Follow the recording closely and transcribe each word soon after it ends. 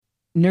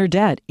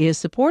Nerdette is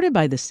supported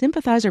by the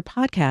Sympathizer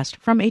podcast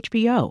from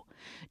HBO.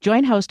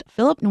 Join host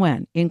Philip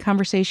Nguyen in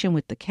conversation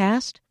with the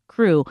cast,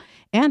 crew,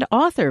 and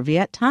author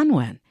Viet Thanh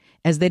Nguyen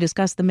as they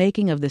discuss the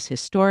making of this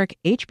historic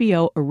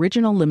HBO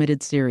original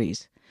limited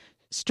series.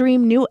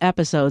 Stream new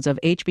episodes of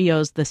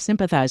HBO's The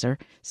Sympathizer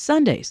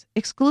Sundays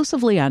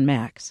exclusively on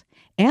Max.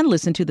 And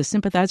listen to the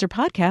Sympathizer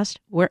podcast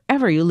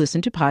wherever you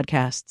listen to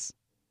podcasts.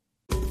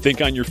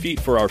 Think on your feet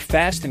for our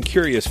Fast and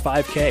Curious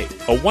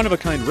 5K, a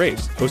one-of-a-kind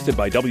race hosted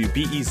by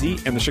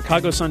WBEZ and the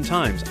Chicago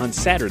Sun-Times on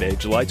Saturday,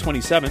 July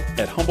 27th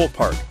at Humboldt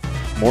Park.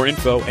 More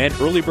info and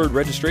early bird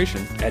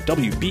registration at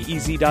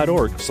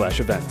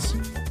wbez.org/events.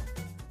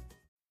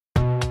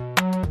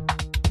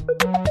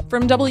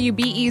 From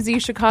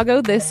WBEZ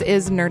Chicago, this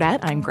is Nerdette.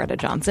 I'm Greta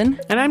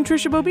Johnson. And I'm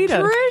Trisha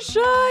Bobita.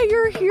 Trisha,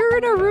 you're here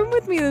in a room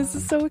with me. This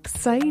is so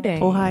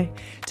exciting. Oh, hi.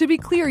 To be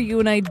clear, you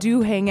and I do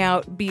hang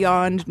out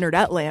beyond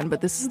Nerdette land, but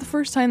this is the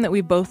first time that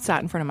we both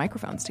sat in front of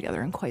microphones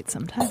together in quite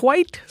some time.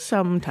 Quite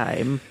some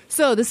time.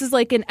 So this is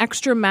like an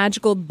extra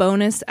magical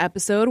bonus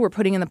episode we're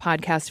putting in the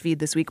podcast feed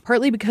this week,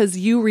 partly because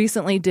you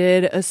recently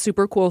did a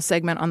super cool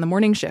segment on The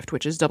Morning Shift,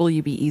 which is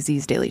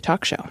WBEZ's daily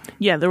talk show.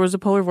 Yeah, there was a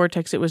polar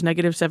vortex. It was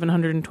negative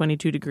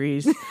 722 degrees.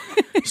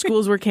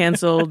 Schools were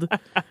canceled.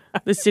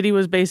 The city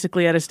was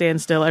basically at a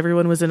standstill.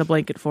 Everyone was in a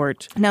blanket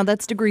fort. Now,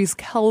 that's degrees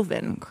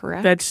Kelvin,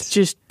 correct? That's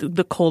just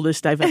the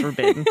coldest I've ever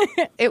been.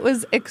 It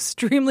was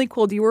extremely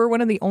cold. You were one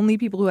of the only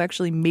people who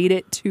actually made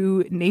it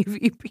to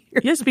Navy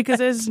Pier. Yes, because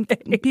as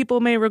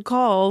people may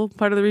recall,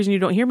 part of the reason you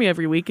don't hear me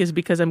every week is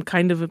because I'm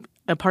kind of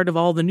a part of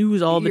all the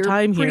news all the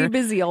time here. You're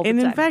pretty busy all the time.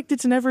 And in fact,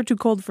 it's never too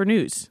cold for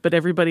news. But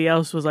everybody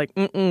else was like,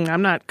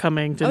 I'm not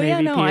coming to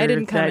Navy Pier I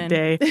didn't that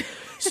day.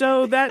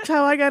 So that's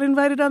how I got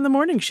invited on The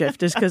Morning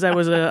Shift, is because I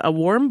was a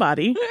warm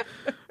body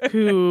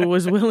who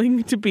was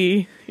willing to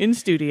be in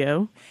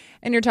studio.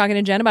 And you're talking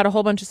to Jen about a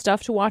whole bunch of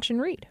stuff to watch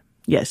and read.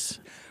 Yes.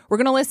 We're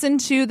going to listen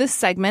to this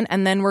segment,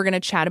 and then we're going to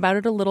chat about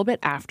it a little bit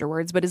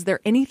afterwards. But is there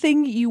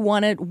anything you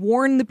want to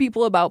warn the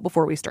people about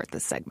before we start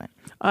this segment?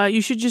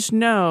 You should just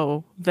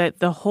know that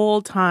the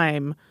whole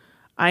time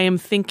I am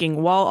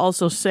thinking, while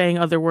also saying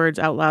other words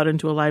out loud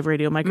into a live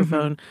radio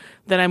microphone,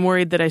 that I'm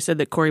worried that I said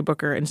that Cory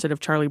Booker instead of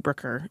Charlie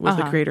Brooker was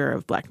the creator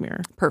of Black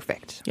Mirror.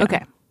 Perfect. Yeah.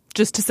 Okay.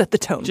 Just to set the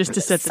tone. Just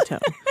to set the tone.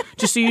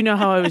 Just so you know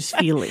how I was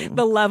feeling.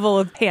 The level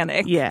of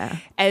panic. Yeah.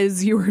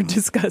 As you were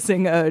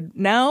discussing a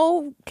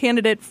now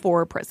candidate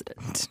for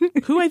president.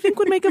 Who I think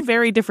would make a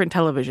very different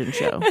television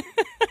show.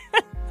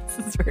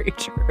 This is very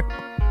true.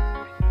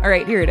 All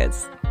right, here it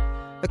is.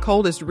 The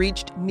cold has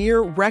reached near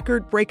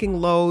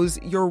record-breaking lows.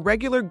 Your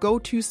regular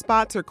go-to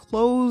spots are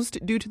closed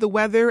due to the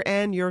weather,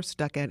 and you're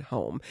stuck at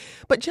home.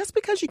 But just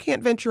because you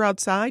can't venture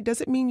outside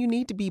doesn't mean you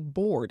need to be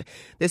bored.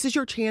 This is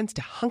your chance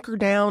to hunker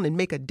down and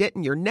make a dent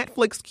in your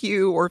Netflix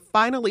queue, or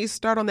finally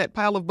start on that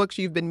pile of books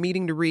you've been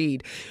meaning to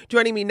read.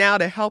 Joining me now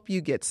to help you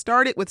get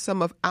started with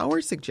some of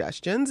our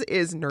suggestions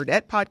is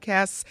Nerdette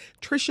Podcast's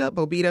Trisha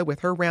Bobita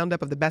with her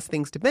roundup of the best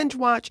things to binge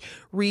watch,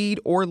 read,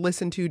 or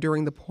listen to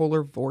during the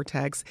polar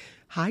vortex.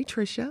 Hi,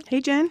 Trisha. Hey,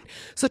 Jen.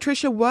 So,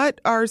 Trisha,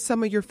 what are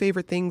some of your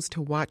favorite things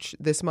to watch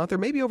this month, or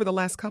maybe over the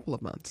last couple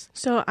of months?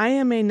 So I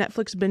am a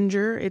Netflix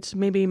binger. It's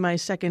maybe my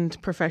second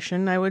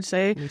profession, I would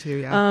say. Me too,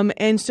 yeah.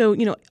 And so,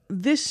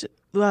 this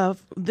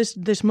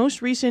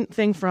most recent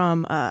thing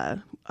from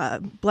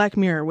Black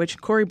Mirror, which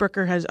Cory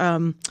Booker has...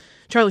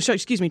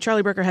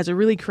 Charlie Brooker has a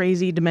really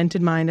crazy,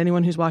 demented mind.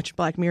 Anyone who's watched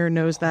Black Mirror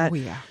knows that. Oh,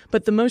 yeah.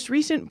 But the most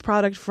recent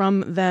product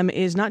from them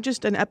is not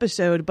just an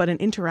episode, but an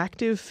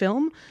interactive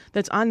film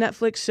that's on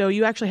Netflix. So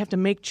you actually have to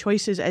make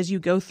choices as you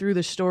go through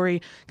the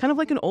story, kind of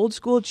like an old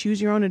school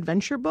choose your own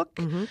adventure book.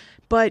 Mm-hmm.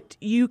 But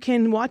you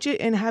can watch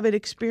it and have an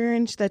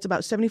experience that's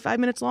about 75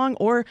 minutes long.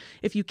 Or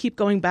if you keep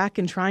going back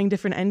and trying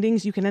different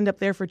endings, you can end up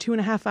there for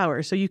 2.5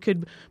 hours. So you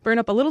could burn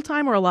up a little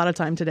time or a lot of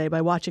time today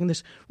by watching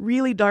this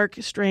really dark,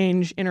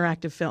 strange,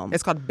 interactive film.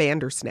 It's called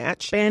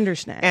Bandersnatch.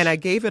 Bandersnatch. And I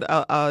gave it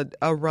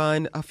a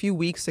run a few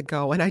weeks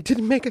ago, and I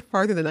didn't make it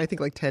farther than I think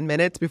like 10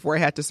 minutes before I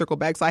had to circle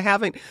back. So I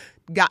haven't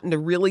gotten to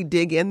really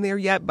dig in there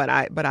yet, but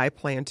I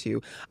plan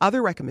to.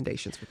 Other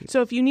recommendations for people?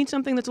 So if you need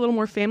something that's a little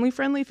more family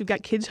friendly, if you've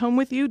got kids home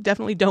with you,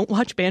 definitely don't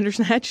watch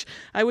Bandersnatch,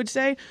 I would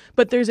say.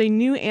 But there's a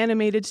new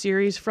animated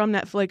series from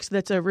Netflix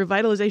that's a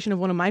revitalization of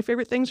one of my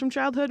favorite things from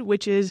childhood,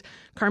 which is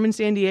Carmen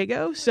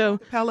Sandiego. So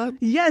Rockapella?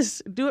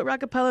 Yes, Do It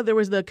Rockapella. There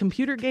was the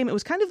computer game. It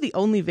was kind of the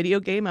only video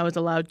game I was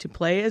allowed to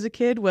play as a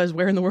kid, was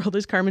Where in the World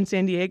is Carmen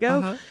Sandiego?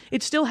 Uh-huh.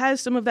 It still has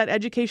some of that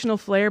educational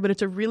flair, but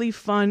it's a really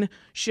fun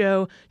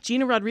show.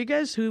 Gina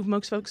Rodriguez, who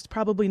most folks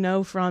probably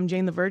know from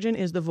Jane the Virgin,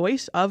 is the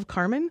voice of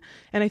Carmen,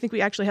 and I think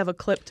we actually have a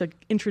clip to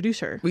introduce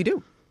her. We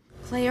do.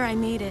 Player, I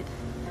made it.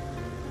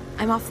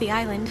 I'm off the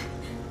island.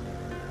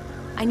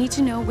 I need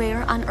to know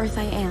where on Earth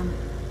I am.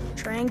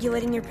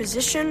 Triangulating your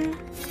position.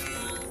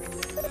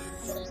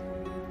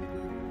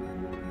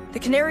 The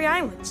Canary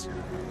Islands.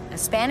 A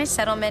Spanish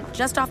settlement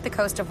just off the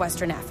coast of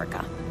Western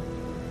Africa.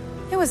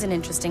 It was an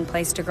interesting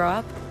place to grow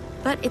up,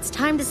 but it's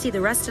time to see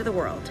the rest of the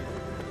world.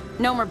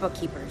 No more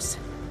bookkeepers,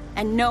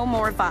 and no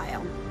more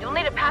Vile. You'll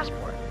need a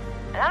passport,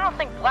 and I don't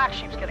think Black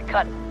Sheep's gonna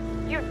cut it.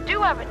 You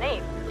do have a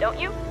name, don't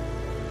you?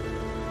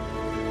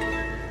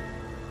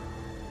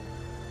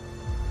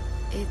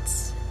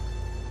 It's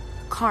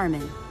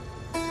Carmen.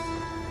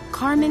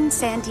 Carmen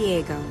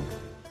Sandiego.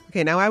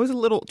 Okay, now I was a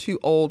little too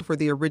old for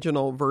the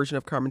original version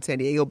of Carmen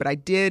Sandiego, but I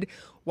did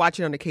watch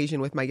it on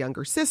occasion with my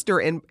younger sister.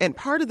 And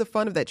part of the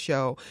fun of that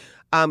show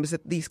is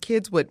that these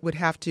kids would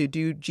have to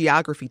do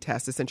geography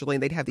tests, essentially,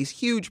 and they'd have these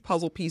huge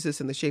puzzle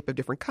pieces in the shape of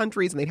different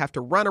countries, and they'd have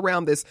to run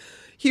around this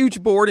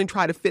huge board and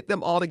try to fit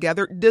them all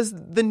together. Does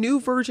the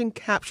new version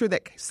capture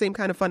that same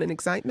kind of fun and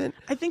excitement?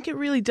 I think it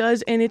really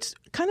does, and it's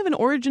kind of an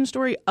origin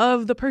story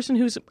of the person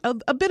who's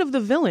a bit of the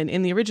villain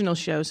in the original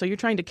show. So you're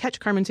trying to catch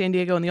Carmen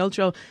Sandiego in the old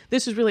show.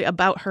 This is really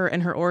about her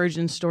and her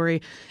origin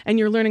story, and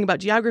you're learning about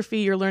geography,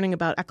 you're learning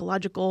about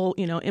ecological,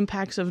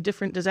 impacts of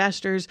different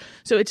disasters.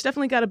 So it's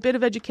definitely got a bit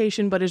of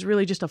education, but is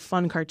really just a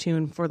fun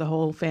cartoon for the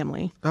whole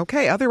family.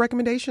 Okay, other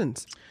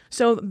recommendations?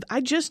 So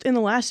I just, in the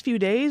last few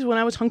days, when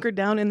I was hunkered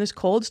down in this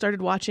cold, started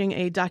watching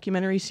a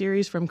documentary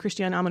series from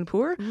Christiane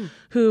Amanpour,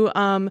 who,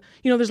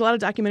 there's a lot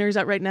of documentaries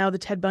out right now, the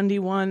Ted Bundy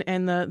one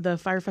and the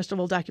Fire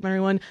Festival documentary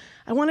one.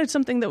 I wanted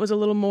something that was a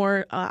little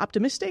more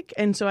optimistic,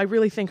 and so I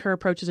really think her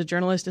approach as a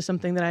journalist is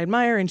something that I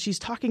admire, and she's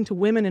talking to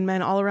women and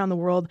men all around the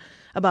world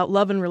about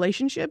love and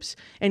relationships,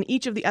 and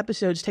each of the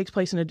episodes takes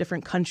place in a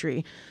different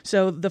country.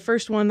 So the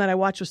first one that I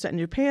watched was set in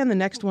Japan, the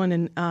next one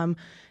in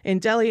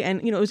Delhi,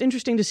 and it was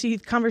interesting to see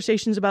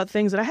conversations about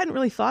things that I hadn't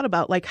really thought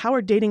about, like how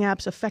are dating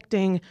apps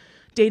affecting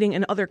dating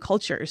in other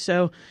cultures.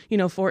 So,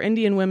 for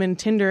Indian women,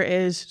 Tinder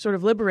is sort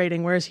of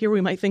liberating, whereas here we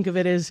might think of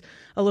it as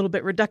a little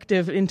bit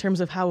reductive in terms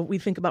of how we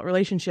think about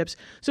relationships.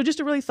 So just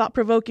a really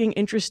thought-provoking,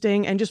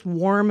 interesting, and just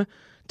warm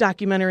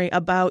documentary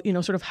about,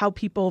 sort of how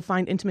people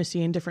find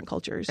intimacy in different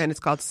cultures. And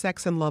it's called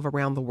Sex and Love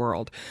Around the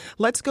World.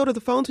 Let's go to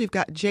the phones. We've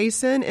got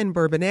Jason in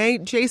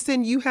Bourbonnais.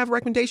 Jason, you have a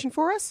recommendation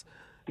for us?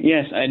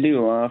 Yes, I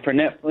do. For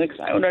Netflix,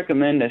 I would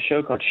recommend a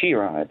show called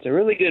She-Ra. It's a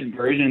really good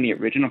version of the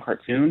original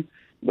cartoon,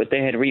 but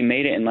they had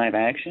remade it in live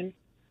action.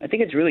 I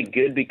think it's really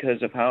good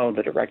because of how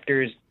the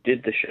directors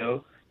did the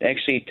show. They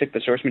actually took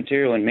the source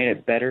material and made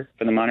it better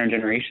for the modern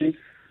generation.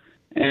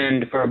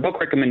 And for a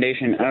book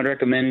recommendation, I would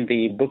recommend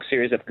the book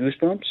series of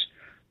Goosebumps.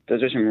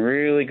 Those are some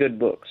really good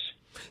books.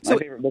 My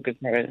favorite book is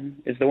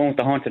the one with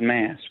the haunted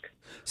mask.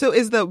 So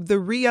is the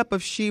re-up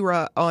of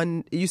She-Ra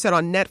you said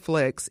on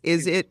Netflix,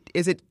 is it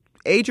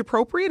age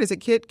appropriate? Is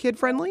it kid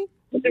friendly?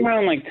 It's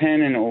around like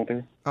 10 and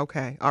older.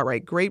 Okay. All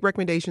right. Great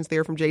recommendations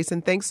there from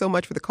Jason. Thanks so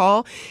much for the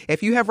call.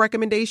 If you have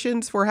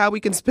recommendations for how we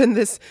can spend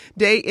this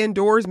day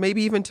indoors,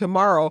 maybe even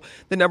tomorrow,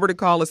 the number to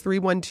call is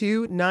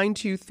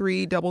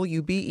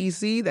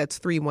 312-923-WBEZ. That's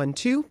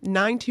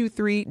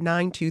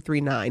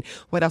 312-923-9239.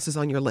 What else is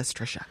on your list,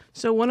 Trisha?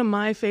 So one of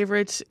my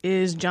favorites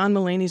is John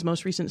Mulaney's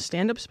most recent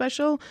stand-up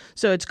special.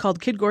 So it's called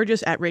Kid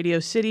Gorgeous at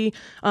Radio City.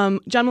 John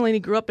Mulaney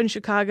grew up in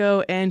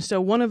Chicago, and so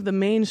one of the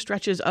main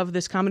stretches of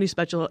this comedy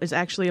special is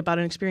actually about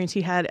an experience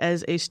he had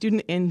as a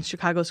student in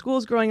Chicago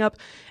schools growing up.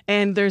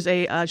 And there's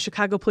a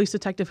Chicago police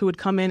detective who would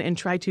come in and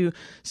try to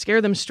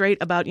scare them straight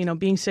about,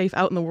 being safe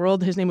out in the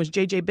world. His name was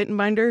J.J.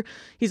 Bittenbinder.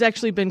 He's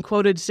actually been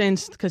quoted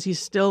since, because he's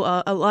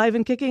still alive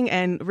and kicking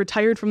and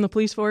retired from the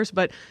police force,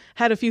 but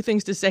had a few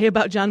things to say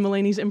about John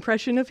Mulaney's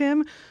impression of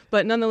him.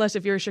 But nonetheless,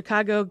 if you're a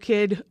Chicago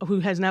kid who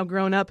has now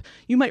grown up,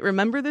 you might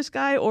remember this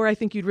guy, or I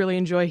think you'd really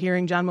enjoy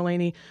hearing John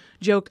Mulaney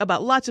joke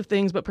about lots of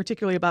things, but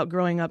particularly about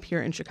growing up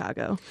here in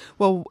Chicago.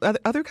 Well,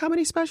 other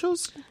comedy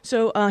specials?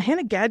 So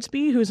Hannah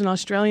Gadsby, who's an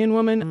Australian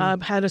woman,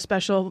 had a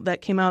special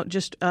that came out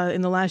just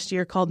in the last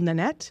year called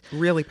Nanette.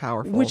 Really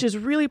powerful. Which is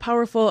really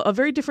powerful, a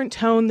very different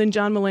tone than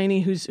John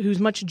Mulaney,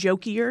 who's much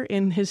jokier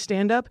in his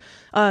stand-up.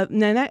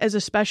 Nanette as a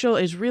special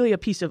is really a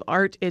piece of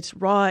art. It's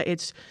raw,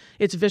 it's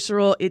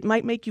visceral. It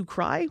might make you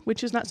cry,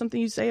 which is not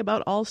something you say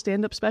about all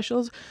stand-up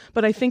specials.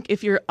 But I think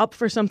if you're up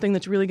for something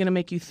that's really going to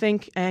make you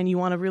think and you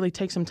want to really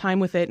take some time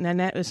with it,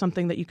 Nanette is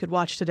something that you could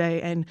watch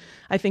today, and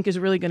I think is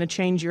really going to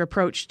change your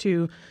approach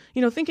to,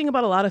 thinking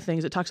about a lot of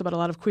things. It talks about a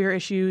lot of queer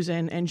issues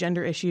and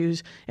gender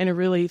issues in a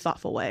really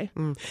thoughtful way.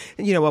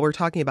 While we're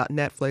talking about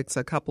Netflix,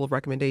 a couple of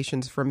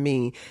recommendations from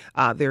me.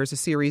 There's a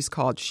series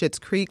called Schitt's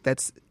Creek.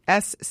 That's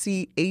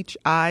SCHITT''S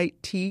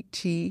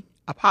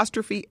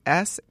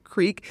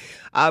Creek.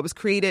 It was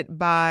created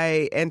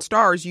by and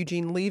stars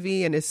Eugene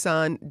Levy and his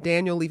son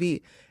Daniel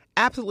Levy.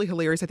 Absolutely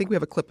hilarious. I think we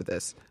have a clip of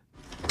this.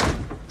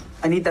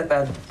 I need that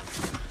bed.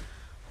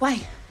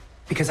 Why?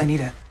 Because I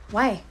need it.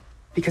 Why?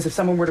 Because if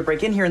someone were to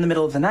break in here in the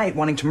middle of the night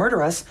wanting to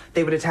murder us,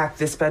 they would attack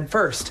this bed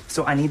first.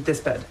 So I need this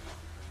bed.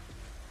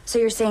 So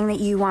you're saying that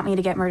you want me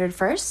to get murdered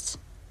first?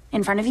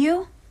 In front of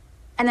you?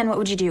 And then what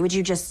would you do? Would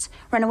you just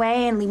run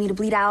away and leave me to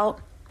bleed out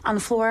on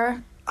the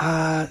floor?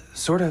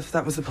 Sort of.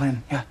 That was the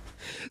plan, yeah.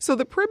 So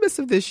the premise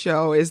of this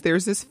show is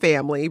there's this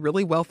family,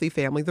 really wealthy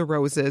family, the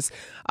Roses.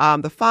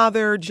 The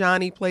father,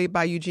 Johnny, played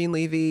by Eugene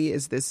Levy,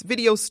 is this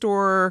video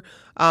store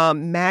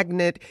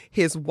magnet.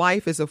 His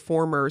wife is a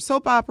former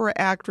soap opera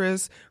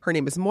actress. Her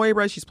name is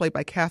Moira. She's played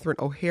by Catherine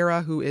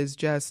O'Hara, who is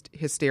just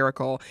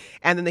hysterical.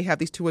 And then they have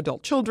these 2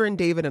 adult children,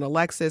 David and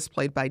Alexis,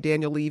 played by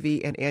Daniel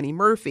Levy and Annie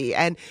Murphy.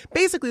 And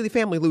basically the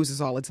family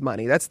loses all its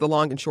money. That's the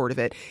long and short of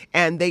it.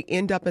 And they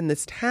end up in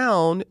this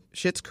town,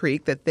 Schitt's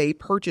Creek, that they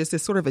purchased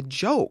as sort of a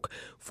joke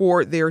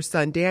for their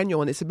son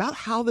Daniel. And it's about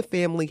how the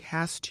family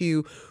has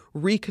to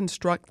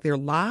reconstruct their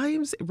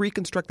lives,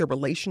 reconstruct their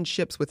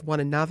relationships with one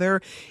another.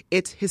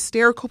 It's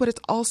hysterical, but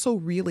it's also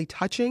really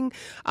touching.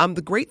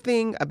 The great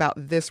thing about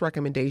this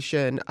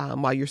recommendation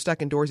while you're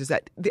stuck indoors is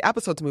that the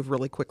episodes move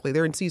really quickly.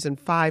 They're in season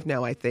 5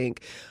 now, I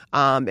think,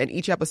 and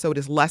each episode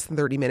is less than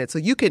 30 minutes. So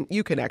you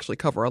can actually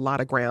cover a lot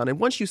of ground. And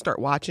once you start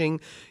watching,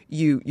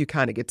 you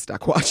kind of get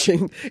stuck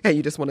watching, and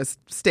you just want to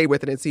stay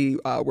with it and see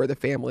where the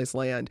families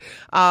land.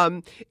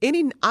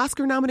 Any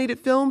Oscar-nominated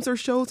films or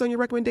shows on your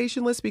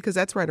recommendation list? Because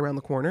that's right around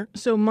the corner.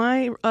 So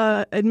my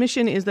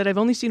admission is that I've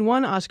only seen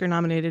one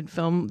Oscar-nominated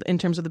film in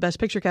terms of the Best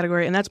Picture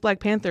category, and that's Black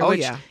Panther,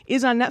 which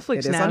is on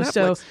Netflix now. On Netflix.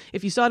 So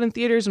if you saw it in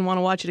theaters and want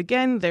to watch it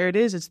again, there it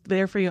is. It's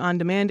there for you on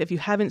demand. If you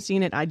haven't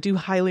seen it, I do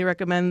highly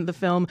recommend the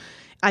film.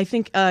 I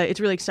think it's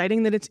really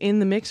exciting that it's in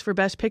the mix for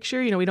Best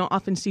Picture. You know, we don't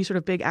often see sort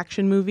of big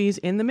action movies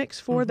in the mix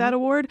for that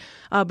award,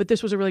 but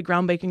this was a really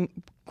groundbreaking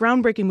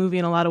movie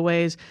in a lot of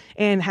ways,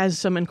 and has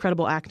some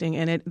incredible acting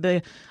in it.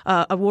 The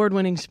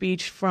award-winning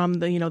speech from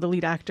the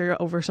lead actor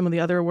over some of the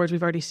other awards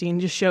we've already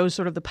seen just shows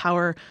sort of the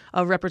power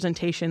of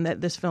representation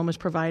that this film is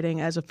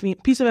providing as a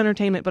piece of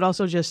entertainment, but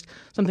also just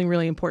something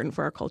really important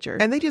for our culture.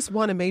 And they just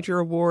won a major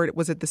award.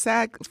 Was it the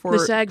SAG for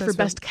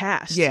Best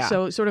Cast? Yeah.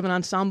 So sort of an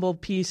ensemble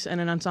piece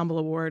and an ensemble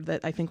award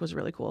that I think was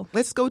really cool.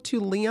 Let's go to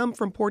Liam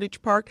from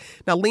Portage Park.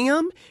 Now,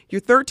 Liam,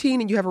 you're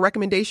 13 and you have a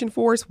recommendation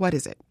for us. What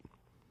is it?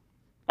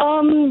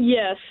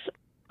 Yes.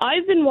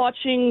 I've been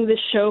watching this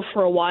show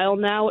for a while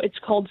now. It's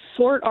called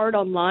Sword Art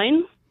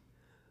Online.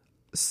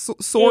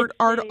 Sword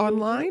Art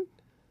Online?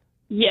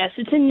 Yes,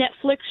 it's a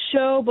Netflix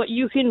show, but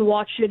you can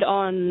watch it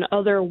on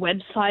other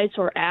websites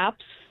or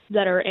apps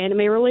that are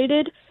anime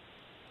related.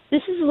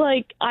 This is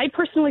I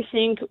personally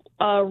think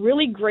a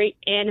really great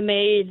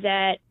anime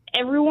that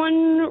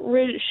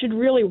everyone should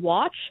really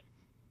watch.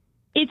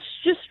 It's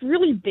just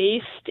really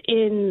based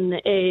in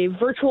a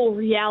virtual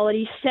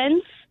reality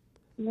sense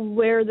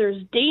where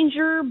there's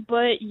danger,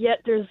 but yet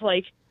there's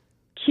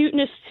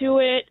cuteness to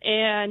it,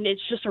 and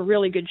it's just a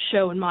really good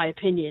show in my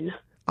opinion.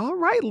 All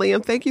right,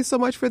 Liam, thank you so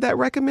much for that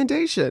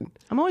recommendation.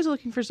 I'm always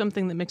looking for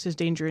something that mixes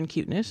danger and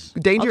cuteness.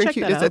 Danger and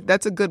cuteness,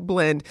 that's a good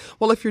blend.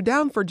 Well, if you're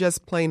down for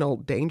just plain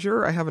old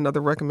danger, I have another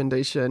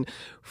recommendation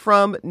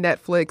from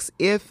Netflix.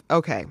 If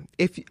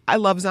I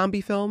love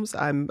zombie films,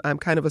 I'm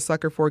kind of a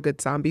sucker for a good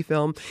zombie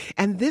film.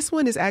 And this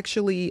one is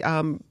actually,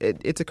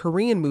 it's a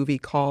Korean movie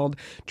called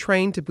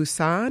Train to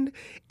Busan.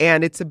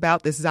 And it's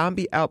about this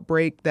zombie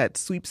outbreak that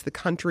sweeps the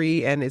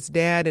country, and his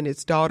dad and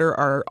his daughter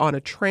are on a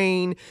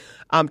train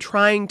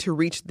trying to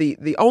reach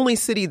the only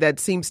city that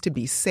seems to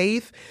be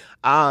safe.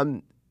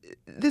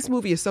 This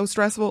movie is so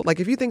stressful.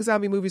 If you think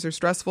zombie movies are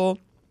stressful,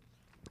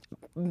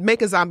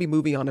 make a zombie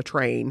movie on a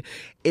train.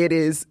 It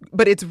is,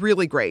 but it's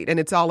really great. And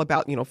it's all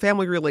about,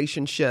 family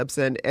relationships.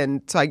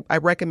 And so I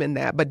recommend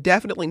that, but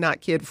definitely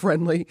not kid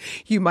friendly.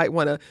 You might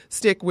want to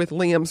stick with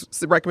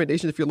Liam's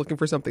recommendation if you're looking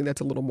for something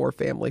that's a little more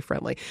family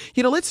friendly.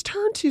 Let's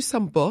turn to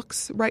some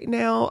books right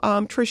now.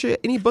 Tricia,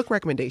 any book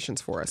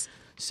recommendations for us?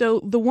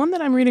 So the one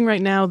that I'm reading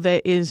right now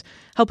that is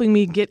helping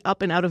me get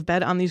up and out of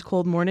bed on these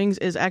cold mornings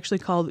is actually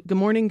called Good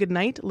Morning, Good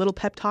Night, Little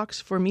Pep Talks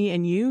for Me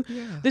and You.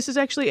 Yeah. This is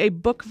actually a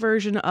book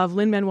version of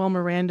Lin-Manuel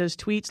Miranda's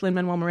tweets.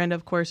 Lin-Manuel Miranda,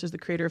 of course, is the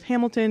creator of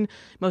Hamilton.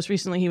 Most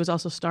recently, he was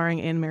also starring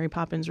in Mary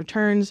Poppins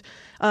Returns.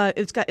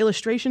 It's got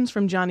illustrations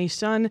from Johnny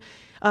Sun.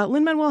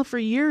 Lin-Manuel for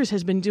years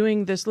has been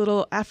doing this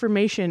little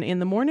affirmation in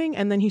the morning,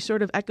 and then he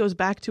sort of echoes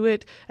back to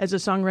it as a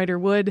songwriter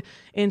would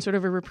in sort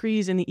of a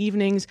reprise in the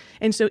evenings.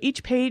 And so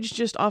each page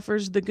just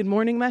offers the good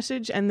morning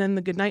message and then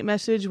the good night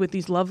message with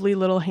these lovely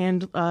little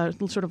hand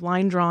sort of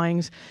line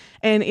drawings.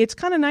 And it's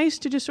kind of nice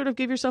to just sort of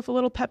give yourself a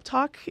little pep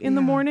talk in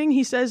the morning.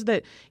 He says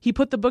that he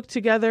put the book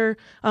together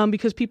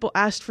because people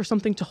asked for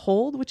something to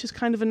hold, which is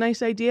kind of a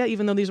nice idea,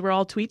 even though these were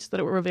all tweets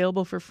that were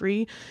available for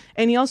free.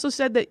 And he also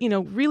said that,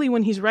 really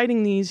when he's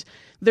writing these,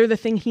 they're the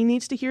thing he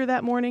needs to hear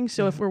that morning.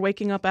 So if we're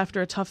waking up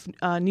after a tough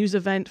news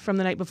event from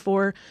the night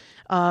before,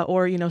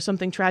 or,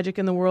 something tragic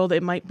in the world,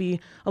 it might be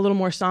a little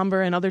more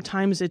somber. And other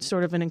times it's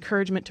sort of an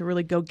encouragement to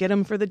really go get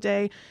him for the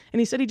day. And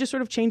he said he just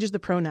sort of changes the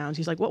pronouns.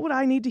 He's like, what would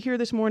I need to hear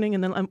this morning?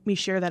 And then let me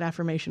share that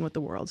affirmation with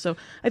the world. So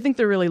I think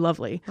they're really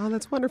lovely. Oh,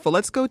 that's wonderful.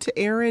 Let's go to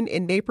Aaron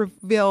in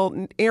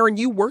Naperville. Aaron,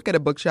 you work at a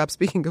bookshop.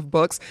 Speaking of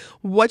books,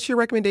 what's your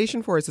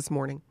recommendation for us this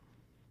morning?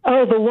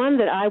 Oh, the one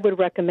that I would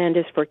recommend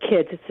is for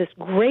kids. It's this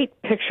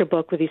great picture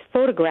book with these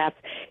photographs.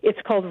 It's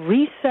called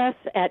Recess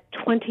at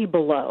 20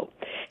 Below.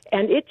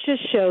 And it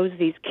just shows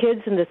these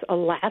kids in this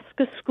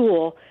Alaska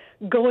school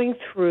going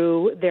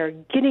through, they're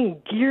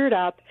getting geared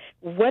up,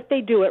 what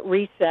they do at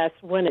recess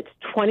when it's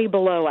 20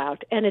 below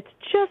out. And it's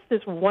just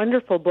this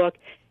wonderful book,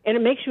 and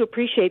it makes you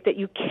appreciate that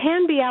you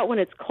can be out when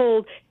it's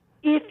cold,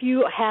 if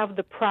you have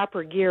the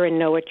proper gear and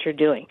know what you're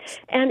doing.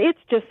 And it's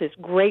just this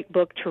great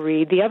book to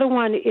read. The other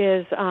one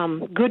is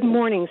Good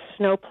Morning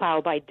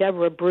Snowplow by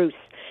Deborah Bruce.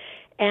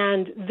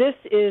 And this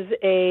is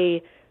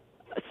a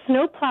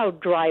snowplow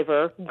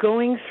driver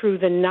going through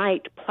the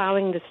night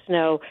plowing the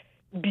snow.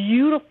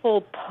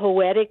 Beautiful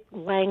poetic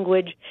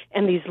language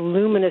and these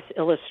luminous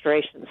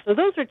illustrations. So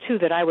those are two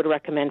that I would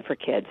recommend for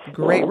kids.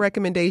 Great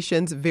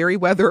recommendations. Very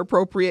weather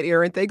appropriate,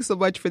 Erin. Thanks so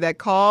much for that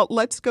call.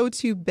 Let's go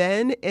to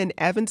Ben in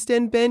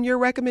Evanston. Ben, your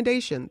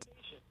recommendations.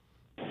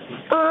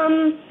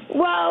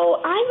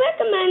 Well, I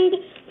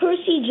recommend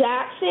Percy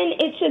Jackson.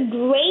 It's a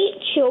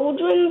great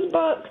children's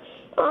book,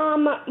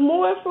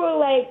 more for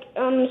like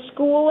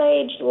school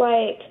age,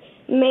 like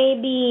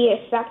maybe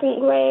second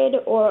grade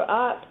or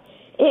up.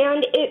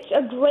 And it's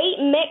a great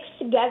mix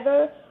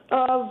together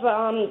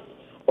of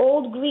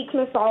old Greek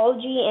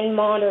mythology and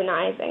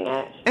modernizing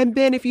it. And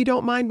Ben, if you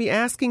don't mind me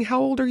asking,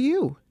 how old are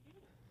you?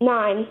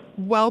 9.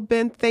 Well,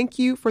 Ben, thank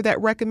you for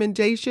that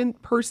recommendation,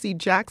 Percy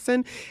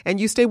Jackson. And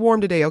you stay warm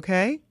today,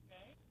 okay?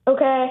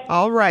 Okay.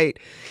 All right.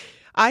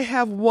 I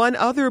have one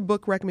other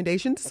book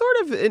recommendation, sort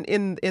of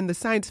in the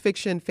science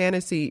fiction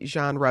fantasy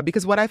genre,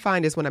 because what I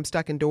find is when I'm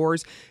stuck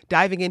indoors,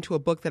 diving into a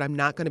book that I'm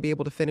not going to be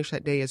able to finish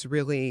that day is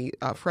really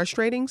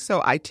frustrating.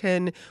 So I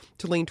tend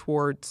to lean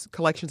towards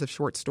collections of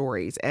short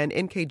stories. And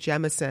N.K.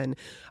 Jemisin,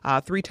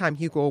 3-time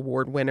Hugo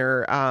Award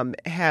winner,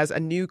 has a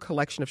new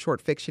collection of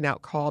short fiction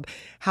out called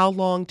How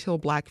Long Till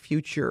Black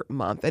Future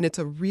Month. And it's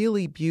a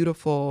really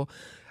beautiful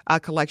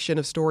collection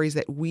of stories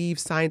that weave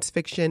science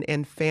fiction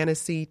and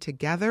fantasy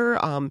together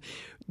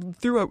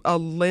through a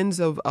lens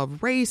of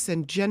race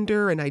and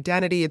gender and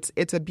identity.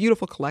 It's a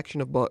beautiful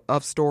collection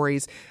of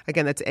stories.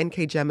 Again, that's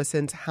N.K.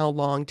 Jemisin's How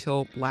Long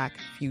Till Black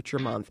Future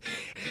Month.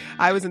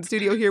 I was in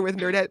studio here with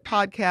Nerdette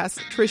Podcast,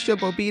 Trisha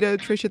Bobita.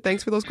 Trisha,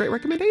 thanks for those great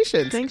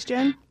recommendations. Thanks,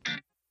 Jen.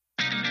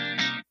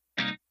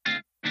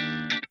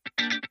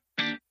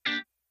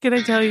 Can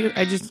I tell you,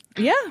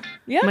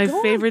 Yeah, my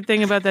go favorite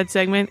thing about that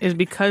segment is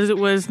because it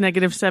was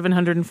negative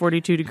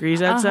 742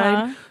 degrees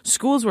outside,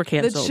 schools were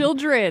canceled. The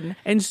children.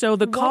 And so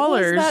the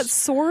callers... What was that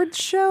sword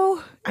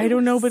show? I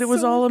don't know, but it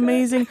was all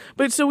amazing.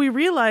 But so we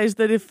realized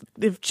that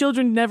if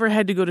children never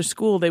had to go to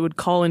school, they would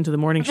call into the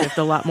morning shift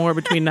a lot more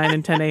between 9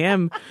 and 10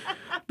 a.m.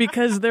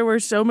 because there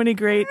were so many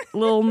great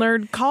little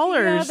nerd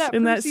callers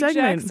in that segment.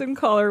 Percy Jackson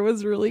caller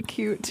was really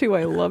cute, too.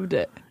 I loved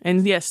it.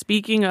 And yes,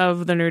 speaking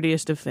of the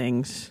nerdiest of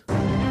things...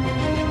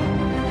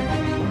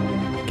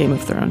 Game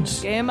of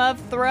Thrones. Game of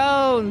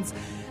Thrones.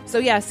 So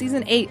yeah,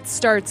 season 8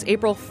 starts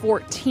April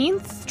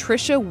 14th.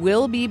 Trisha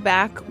will be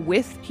back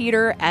with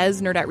Peter as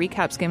Nerdette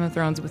Recaps Game of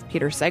Thrones with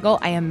Peter Sagal.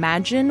 I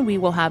imagine we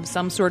will have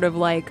some sort of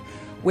like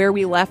where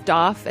we left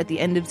off at the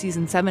end of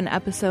season 7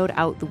 episode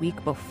out the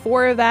week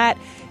before that.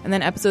 And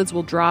then episodes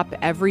will drop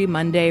every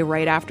Monday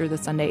right after the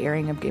Sunday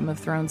airing of Game of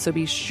Thrones. So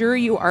be sure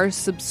you are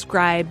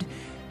subscribed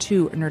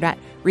to Nerdette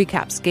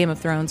Recaps Game of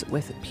Thrones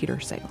with Peter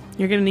Sagal.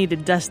 You're going to need to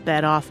dust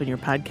that off in your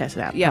podcast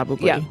app,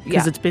 probably. Yeah.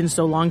 Because it's been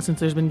so long since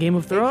there's been Game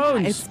of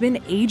Thrones. It's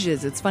been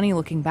ages. It's funny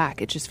looking back.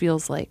 It just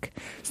feels like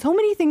so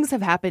many things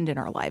have happened in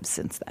our lives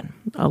since then.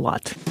 A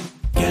lot.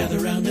 Gather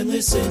round and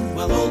listen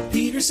while old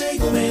Peter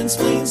Sagal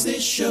mansplains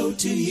this show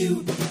to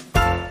you.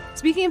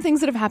 Speaking of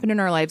things that have happened in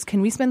our lives, can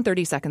we spend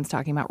 30 seconds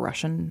talking about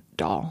Russian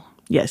Doll?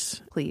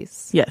 Yes.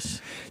 Please.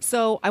 Yes.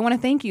 So I want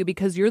to thank you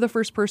because you're the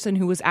first person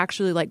who was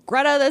actually like,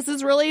 Greta, this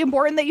is really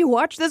important that you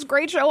watch this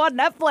great show on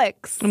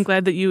Netflix. I'm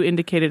glad that you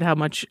indicated how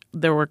much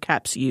there were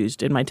caps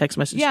used in my text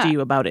message to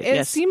you about it.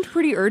 It seemed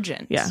pretty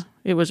urgent. Yeah,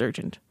 it was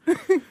urgent.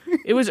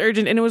 It was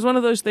urgent. And it was one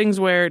of those things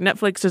where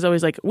Netflix is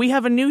always like, we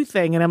have a new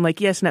thing. And I'm like,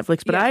 yes,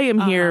 Netflix, but I am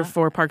here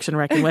for Parks and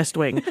Rec and West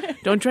Wing.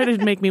 Don't try to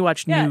make me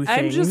watch new things.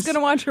 I'm just going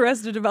to watch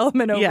Arrested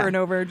Development over and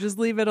over. Just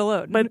leave it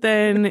alone. But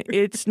then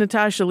it's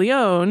Natasha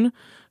Lyonne,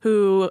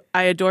 who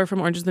I adore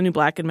from Orange is the New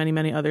Black and many,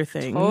 many other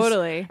things.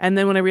 Totally. And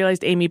then when I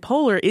realized Amy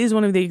Poehler is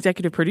one of the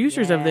executive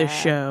producers of this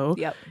show,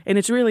 and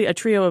it's really a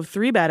trio of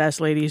 3 badass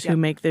ladies who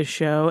make this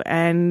show.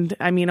 And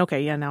I mean,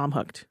 okay, now I'm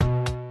hooked.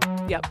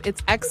 Yep,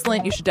 it's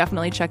excellent. You should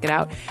definitely check it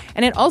out.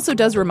 And it also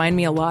does remind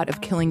me a lot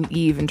of Killing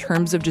Eve in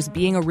terms of just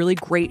being a really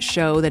great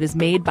show that is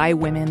made by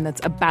women,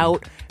 that's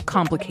about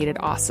complicated,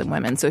 awesome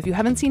women. So if you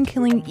haven't seen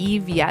Killing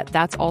Eve yet,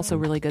 that's also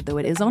really good, though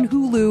it is on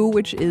Hulu,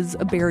 which is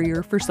a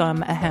barrier for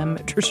some. Ahem.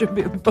 Trisha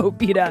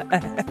Bobita.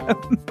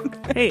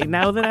 Ahem. Hey,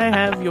 now that I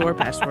have your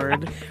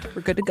password,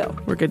 we're good to go.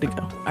 We're good to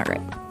go. All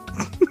right.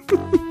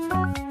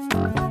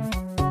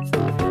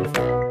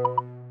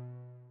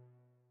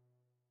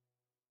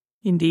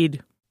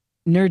 Indeed.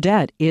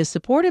 Nerdette is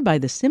supported by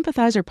the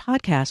Sympathizer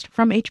podcast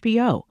from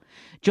HBO.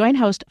 Join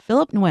host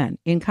Philip Nguyen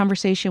in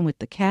conversation with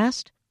the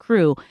cast,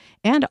 crew,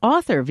 and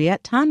author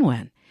Viet Thanh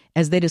Nguyen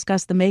as they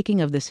discuss the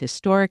making of this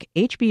historic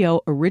HBO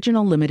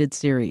original limited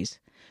series.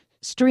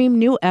 Stream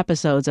new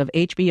episodes of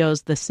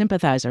HBO's The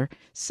Sympathizer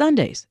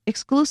Sundays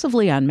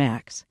exclusively on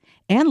Max,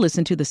 and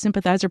listen to the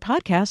Sympathizer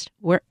podcast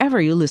wherever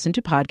you listen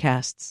to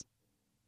podcasts.